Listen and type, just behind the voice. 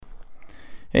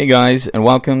Hey guys, and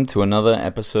welcome to another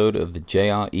episode of the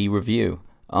JRE review.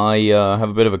 I have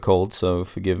a bit of a cold, so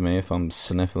forgive me if I'm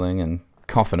sniffling and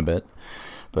coughing a bit,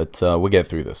 but we'll get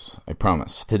through this, I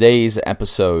promise. Today's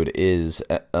episode is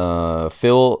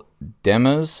Phil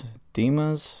Demers?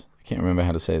 I can't remember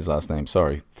how to say his last name,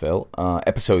 sorry, Phil.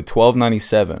 Episode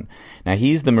 1297. Now,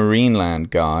 he's the Marineland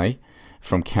guy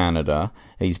from Canada.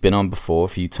 He's been on before a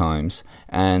few times,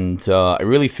 and I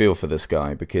really feel for this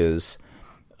guy because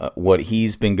what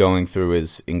he's been going through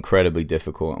is incredibly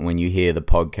difficult. And when you hear the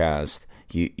podcast,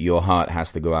 your heart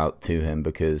has to go out to him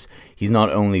because he's not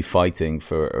only fighting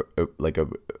for a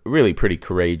really pretty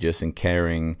courageous and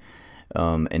caring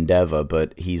endeavor,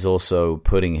 but he's also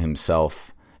putting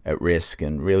himself at risk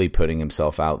and really putting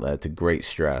himself out there to great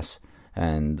stress.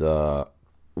 And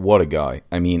what a guy.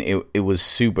 I mean, it was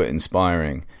super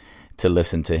inspiring to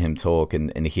listen to him talk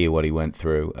and hear what he went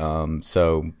through.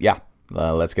 So,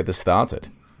 let's get this started.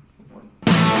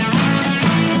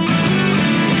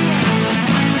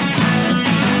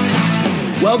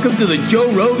 Welcome to the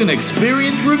Joe Rogan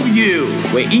Experience Review,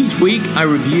 where each week I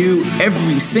review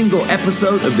every single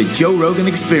episode of the Joe Rogan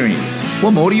Experience.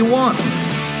 What more do you want?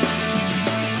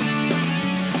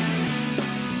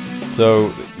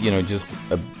 So, just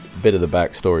a bit of the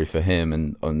backstory for him,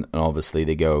 and obviously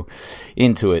they go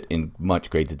into it in much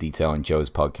greater detail in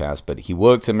Joe's podcast, but he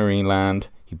worked at Marineland,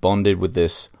 he bonded with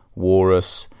this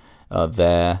walrus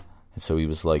there, so he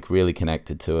was really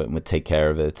connected to it and would take care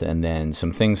of it. And then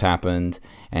some things happened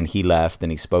and he left and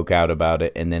he spoke out about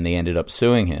it. And then they ended up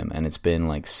suing him. And it's been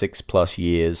 6+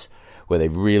 years where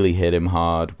they've really hit him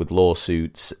hard with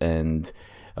lawsuits. And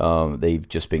they've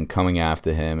just been coming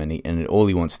after him. And all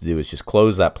he wants to do is just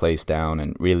close that place down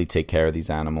and really take care of these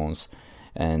animals.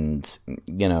 And,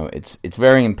 it's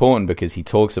very important because he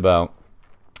talks about,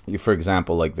 for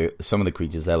example, some of the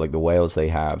creatures there, like the whales they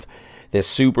have, they're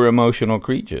super emotional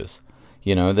creatures.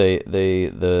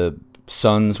 The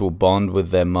sons will bond with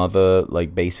their mother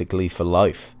basically for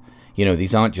life.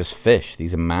 These aren't just fish;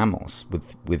 these are mammals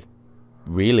with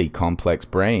really complex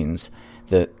brains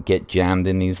that get jammed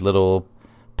in these little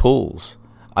pools.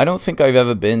 I don't think I've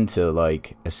ever been to a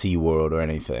SeaWorld or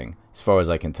anything, as far as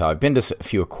I can tell. I've been to a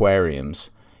few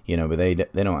aquariums, but they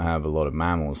don't have a lot of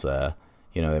mammals there.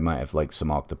 They might have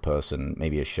some octopus and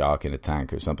maybe a shark in a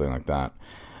tank or something like that.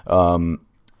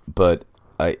 But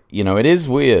it is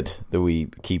weird that we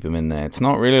keep them in there. It's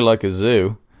not really like a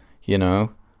zoo, even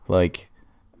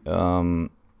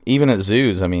at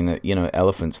zoos. I mean,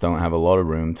 elephants don't have a lot of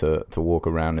room to walk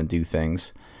around and do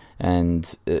things.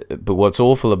 And but what's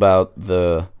awful about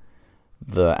the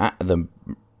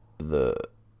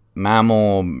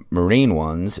mammal marine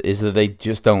ones is that they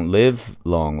just don't live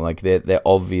long. They're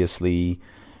obviously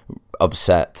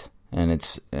upset, and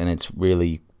it's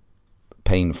really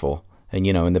painful. And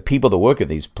and the people that work at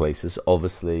these places,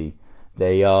 obviously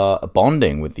they are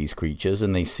bonding with these creatures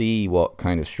and they see what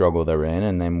kind of struggle they're in,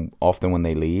 and then often when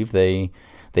they leave they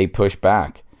push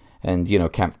back. And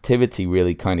captivity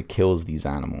really kind of kills these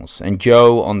animals. And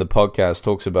Joe on the podcast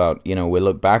talks about, we'll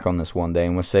look back on this one day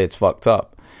and we'll say it's fucked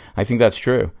up. I think that's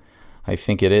true. I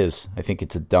think it is. I think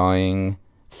it's a dying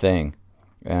thing.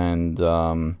 And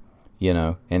and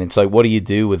it's what do you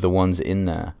do with the ones in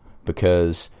there?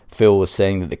 Because Phil was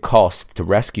saying that the cost to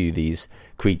rescue these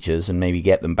creatures and maybe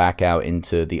get them back out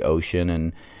into the ocean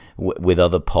and with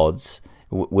other pods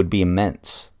would be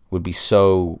immense, would be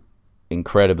so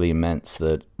incredibly immense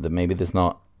that maybe there's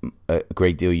not a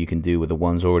great deal you can do with the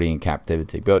ones already in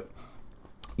captivity. But,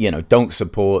 don't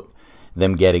support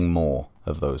them getting more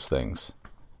of those things,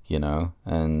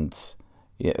 And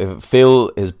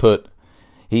Phil has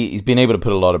he's been able to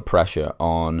put a lot of pressure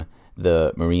on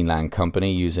the Marineland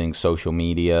company using social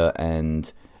media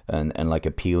and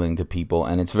appealing to people,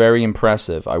 and it's very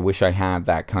impressive. I wish I had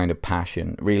that kind of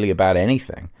passion really about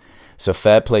anything. So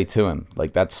fair play to him.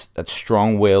 That's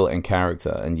strong will and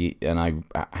character, and I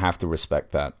have to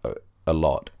respect that a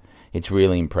lot. It's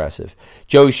really impressive.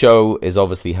 Joe's show has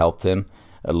obviously helped him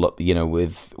a lot,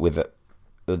 with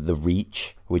the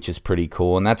reach, which is pretty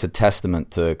cool, and that's a testament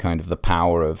to kind of the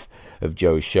power of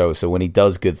Joe's show. So when he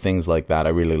does good things like that, I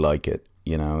really like it.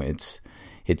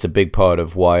 It's a big part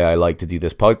of why I like to do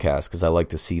this podcast, because I like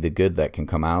to see the good that can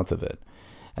come out of it.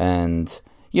 And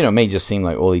it may just seem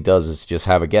like all he does is just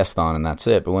have a guest on and that's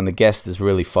it, but when the guest is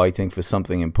really fighting for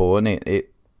something important,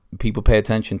 people pay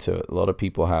attention to it. A lot of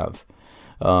people have.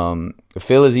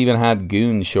 Phil has even had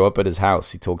goons show up at his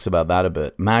house. He talks about that a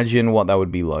bit. Imagine what that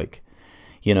would be like.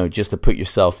 Just to put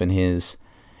yourself in his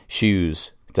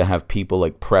shoes, to have people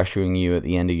pressuring you at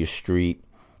the end of your street,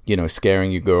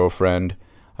 scaring your girlfriend.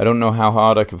 I don't know how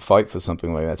hard I could fight for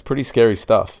something like that. It's pretty scary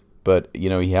stuff. but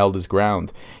he held his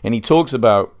ground. And he talks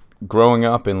about growing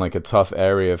up in like a tough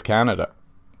area of Canada,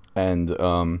 and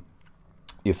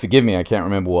you forgive me, I can't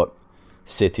remember what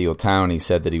city or town he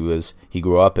said that he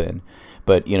grew up in,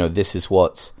 but this is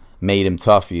what's made him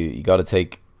tough. You got to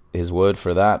take his word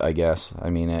for that, I guess. I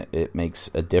mean, it makes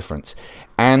a difference.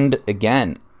 And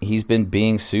again, he's been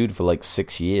being sued for like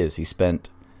 6 years. He spent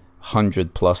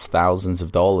 $100+ thousands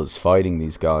of dollars fighting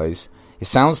these guys. It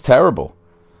sounds terrible.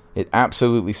 It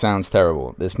absolutely sounds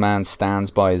terrible. This man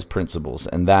stands by his principles,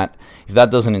 and that, if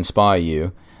that doesn't inspire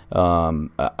you,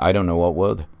 I don't know what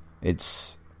would.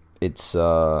 It's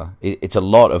a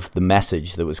lot of the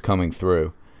message that was coming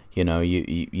through.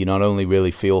 You not only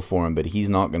really feel for him, but he's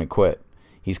not going to quit.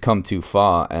 He's come too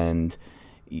far, and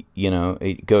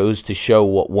it goes to show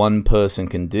what one person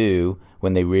can do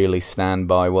when they really stand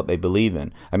by what they believe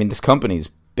in. I mean, this company's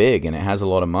big and it has a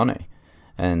lot of money,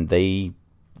 and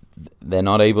they're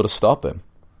not able to stop him.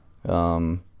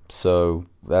 So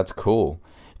that's cool.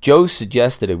 Joe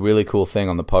suggested a really cool thing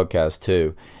on the podcast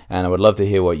too, and I would love to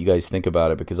hear what you guys think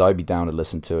about it, because I'd be down to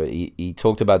listen to it. He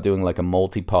talked about doing like a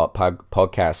multi-part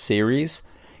podcast series,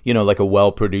 like a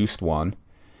well-produced one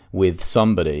with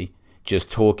somebody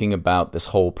just talking about this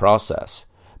whole process.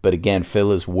 But again,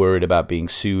 Phil is worried about being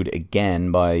sued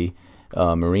again by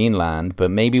Marineland,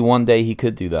 but maybe one day he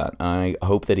could do that. I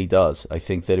hope that he does. I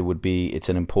think that it's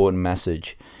an important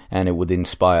message, and it would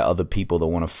inspire other people that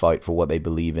want to fight for what they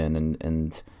believe in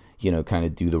and kind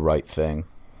of do the right thing.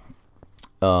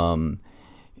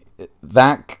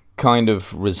 That kind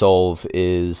of resolve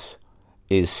is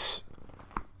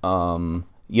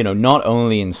not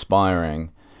only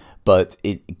inspiring, but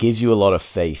it gives you a lot of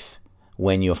faith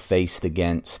when you're faced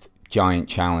against giant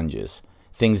challenges,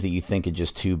 things that you think are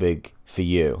just too big for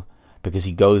you, because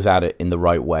he goes at it in the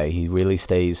right way. He really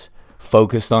stays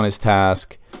focused on his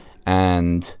task,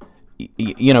 and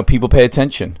people pay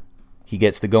attention. He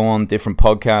gets to go on different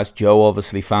podcasts. Joe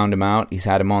obviously found him out. He's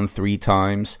had him on 3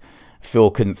 times.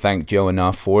 Phil couldn't thank Joe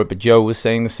enough for it, but Joe was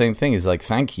saying the same thing. He's like,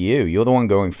 thank you. You're the one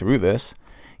going through this.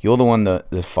 You're the one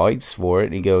that fights for it.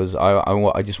 And he goes,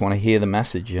 I just want to hear the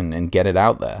message and get it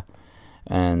out there.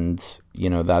 And,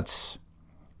 that's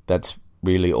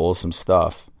really awesome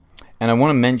stuff. And I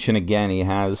want to mention again, he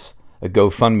has a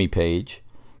GoFundMe page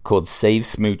called Save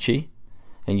Smoochie.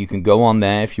 And you can go on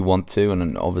there if you want to.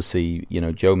 And obviously,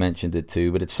 Joe mentioned it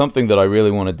too. But it's something that I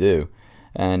really want to do.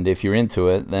 And if you're into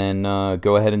it, then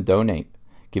go ahead and donate.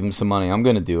 Give him some money. I'm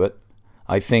going to do it.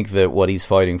 I think that what he's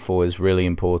fighting for is really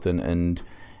important. And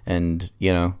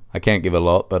I can't give a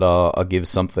lot, but I'll give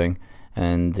something.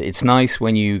 And it's nice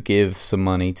when you give some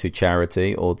money to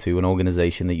charity or to an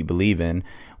organization that you believe in,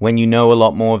 when you know a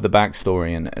lot more of the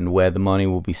backstory and where the money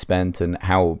will be spent and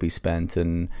how it will be spent.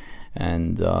 And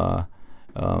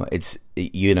it's,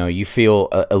 you feel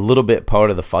a little bit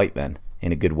part of the fight then,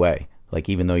 in a good way. Like,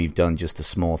 even though you've done just a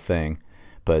small thing,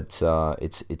 but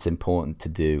it's important to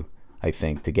do, I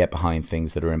think, to get behind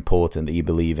things that are important that you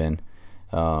believe in.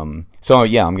 So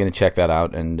yeah, I'm going to check that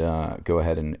out and go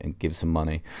ahead and give some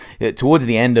money. Towards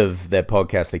the end of their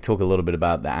podcast, they talk a little bit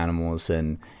about the animals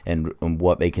and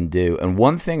what they can do. And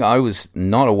one thing I was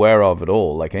not aware of at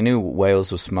all, like, I knew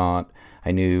whales were smart.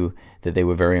 I knew that they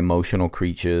were very emotional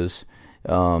creatures,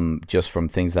 just from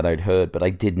things that I'd heard, but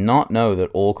I did not know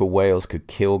that orca whales could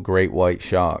kill great white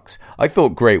sharks. I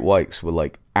thought great whites were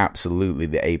like absolutely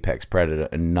the apex predator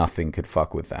and nothing could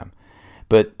fuck with them.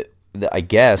 But I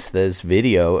guess there's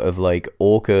video of like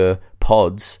orca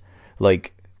pods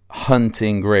like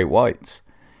hunting great whites,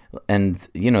 and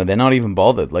they're not even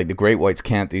bothered. Like, the great whites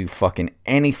can't do fucking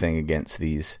anything against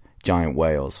these giant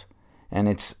whales, and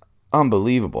it's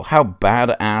unbelievable. How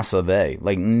badass are they?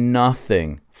 Like,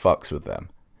 nothing fucks with them.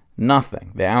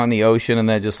 Nothing. They're out in the ocean and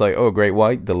they're just like, oh, great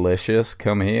white, delicious,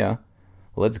 come here,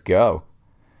 let's go.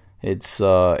 It's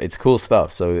cool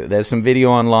stuff. So there's some video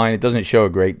online. It doesn't show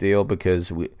a great deal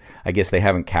because I guess they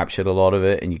haven't captured a lot of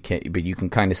it, and you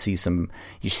can kind of see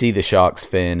you see the shark's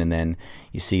fin, and then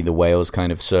you see the whales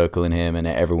kind of circling him, and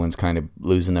everyone's kind of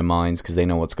losing their minds because they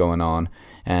know what's going on.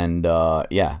 And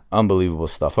yeah, unbelievable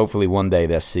stuff. Hopefully one day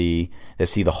they'll see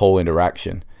the whole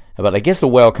interaction. But I guess the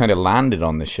whale kind of landed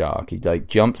on the shark. He like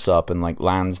jumps up and like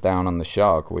lands down on the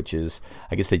shark, which is,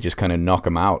 I guess they just kind of knock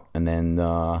him out and then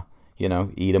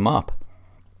eat him up.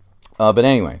 But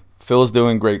anyway, Phil's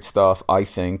doing great stuff. I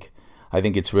think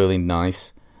it's really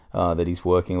nice that he's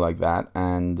working like that,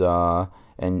 and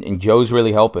Joe's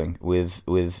really helping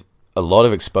with a lot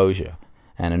of exposure,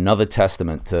 and another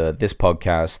testament to this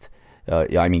podcast.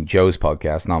 I mean Joe's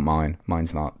podcast, not mine.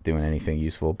 Mine's not doing anything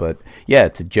useful, but yeah,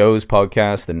 to Joe's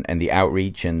podcast and the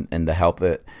outreach and the help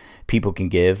that people can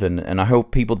give, and I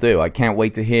hope people do. I can't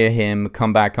wait to hear him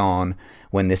come back on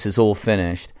when this is all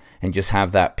finished and just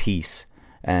have that peace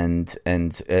and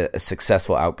a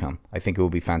successful outcome. I think it will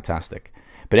be fantastic.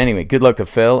 But anyway, good luck to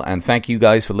Phil, and thank you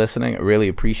guys for listening. I really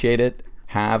appreciate it.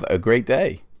 Have a great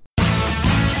day.